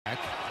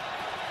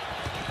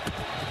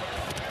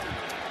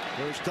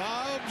There's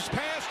Dobbs,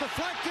 pass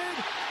deflected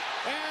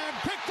and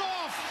picked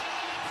off.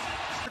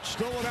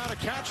 Still without a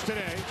catch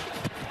today.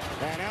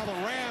 And now the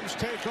Rams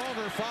take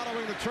over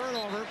following the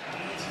turnover.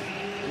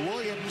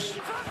 Williams.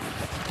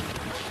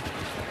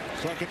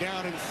 Second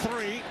down and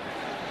 3.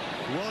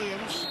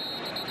 Williams,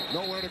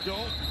 nowhere to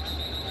go.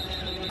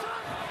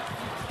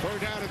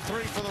 Third down and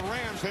 3 for the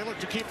Rams. They look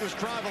to keep this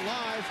drive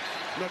alive.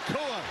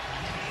 Nakua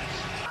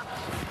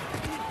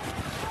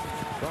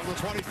from the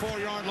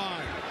 24-yard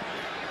line.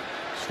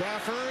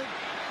 Stafford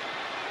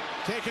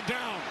taken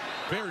down.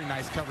 Very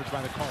nice coverage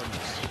by the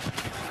Cardinals.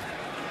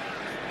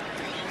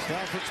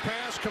 Stafford's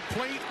pass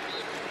complete.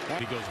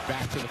 He goes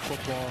back to the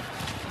football,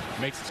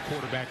 makes his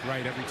quarterback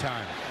right every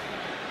time.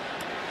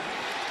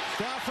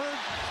 Stafford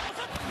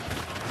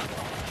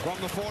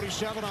from the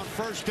 47 on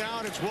first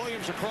down. It's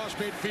Williams across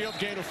midfield,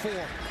 gain of 4.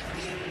 Second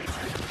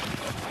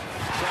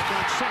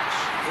and 6.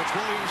 It's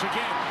Williams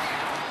again.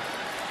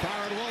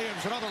 Kyron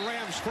Williams, another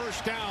Rams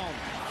first down.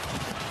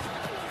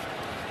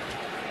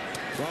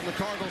 From the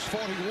Cardinals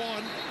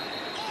 41.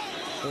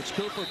 It's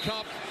Cooper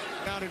Kupp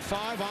down in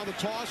 5 on the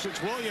toss.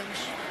 It's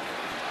Williams.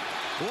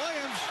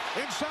 Williams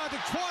inside the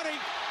 20.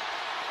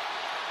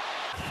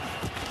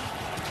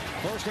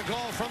 First and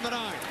goal from the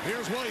 9.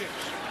 Here's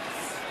Williams.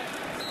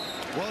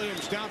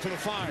 Williams down to the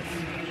 5.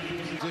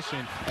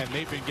 Position, and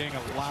they've been getting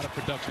a lot of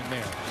production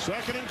there.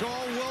 Second and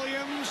goal,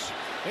 Williams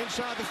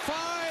inside the 5.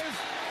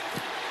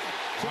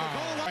 To the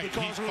goal line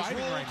because he's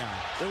fighting right now.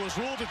 It was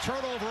ruled a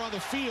turnover on the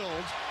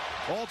field.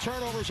 All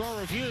turnovers are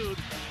reviewed.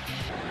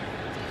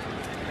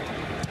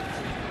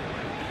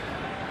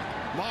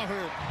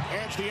 Maher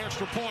adds the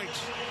extra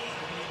points.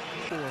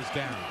 4 is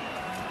down.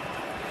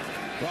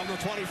 From the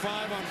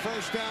 25 on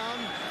first down,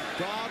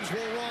 Dobbs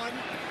will run.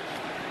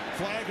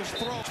 Flag is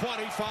thrown.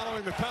 20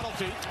 following the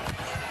penalty.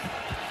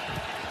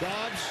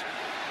 Dobbs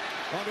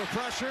under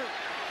pressure,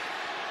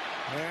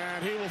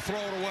 and he will throw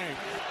it away.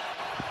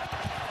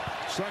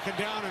 Second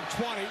down and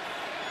 20.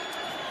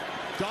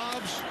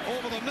 Dobbs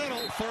over the middle.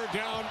 Third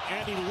down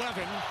and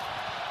 11.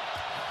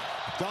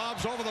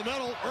 Dobbs over the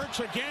middle. Ertz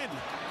again.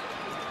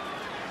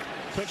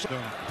 Picks up.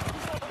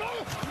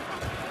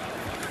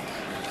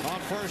 On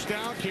first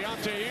down,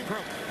 Keontae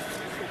Ingram.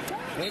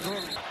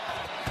 Ingram.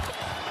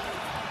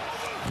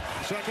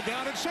 Second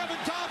down and 7.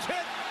 Dobbs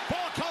hit.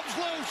 Ball comes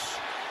loose.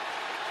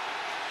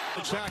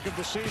 Sack of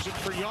the season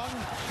for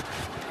Young.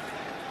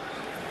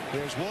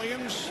 Here's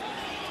Williams.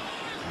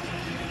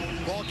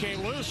 Ball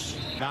came loose.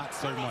 Not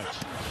so much.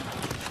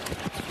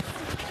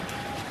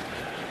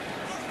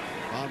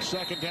 On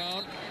second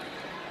down,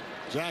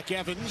 Zach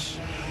Evans.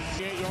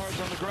 8 yards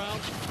on the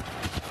ground.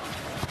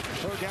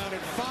 Third down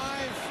and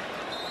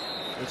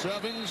 5. It's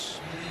Evans.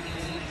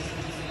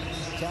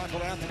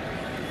 Tackled after.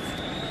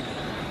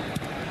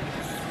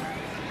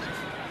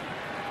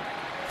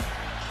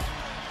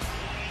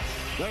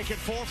 Make it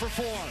 4 for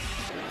 4.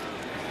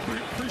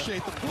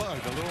 Appreciate the plug.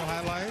 A little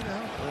highlight.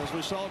 As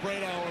we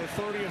celebrate our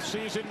 30th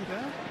season.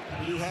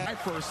 You had my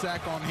first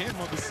sack on him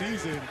of the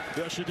season.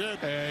 Yes, you did.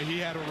 He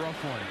had a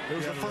rough one. It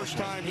was the first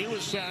time he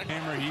was sacked.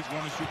 He's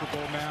won a Super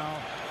Bowl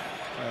now.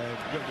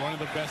 One of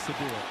the best to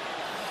do it.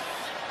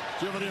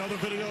 Do you have any other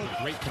video?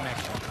 Great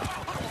connection.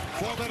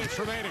 4 minutes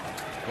remaining.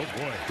 Oh,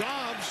 boy.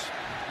 Dobbs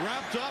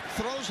wrapped up,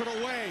 throws it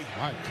away.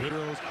 My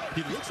goodness.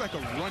 He looks like a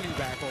running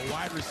back or a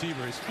wide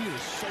receiver. His feet are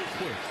so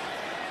quick.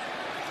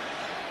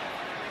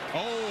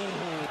 Oh.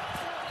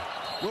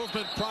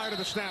 Movement prior to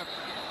the snap.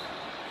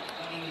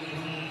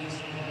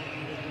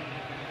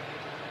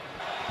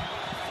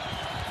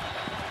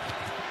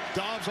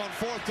 Dobbs on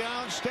fourth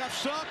down,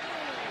 steps up,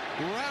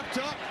 wrapped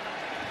up.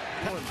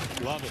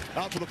 Love it.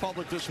 Out to the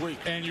public this week.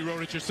 And you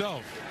wrote it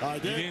yourself. I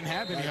did. You didn't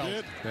have any help.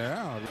 Did.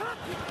 Yeah.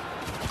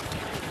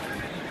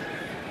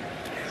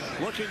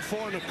 Looking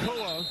for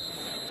Nakua.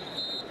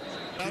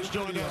 That's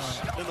joined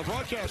us in the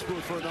broadcast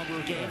booth for a number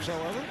of games,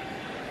 however.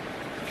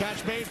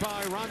 Catch made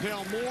by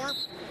Rondale Moore.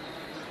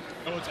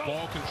 Oh, it's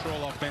ball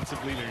control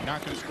offensively. You're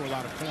not going to score a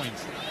lot of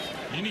points.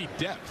 You need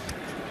depth.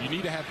 You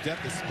need to have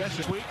depth,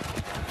 especially week.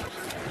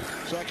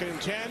 Second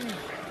and 10.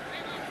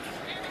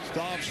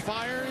 Dobbs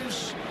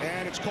fires,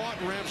 and it's caught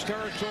in Rams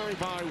territory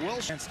by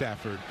Wilson. And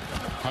Stafford,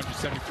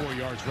 174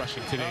 yards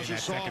rushing today in that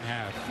second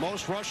half.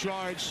 Most rush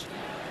yards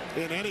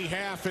in any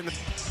half in the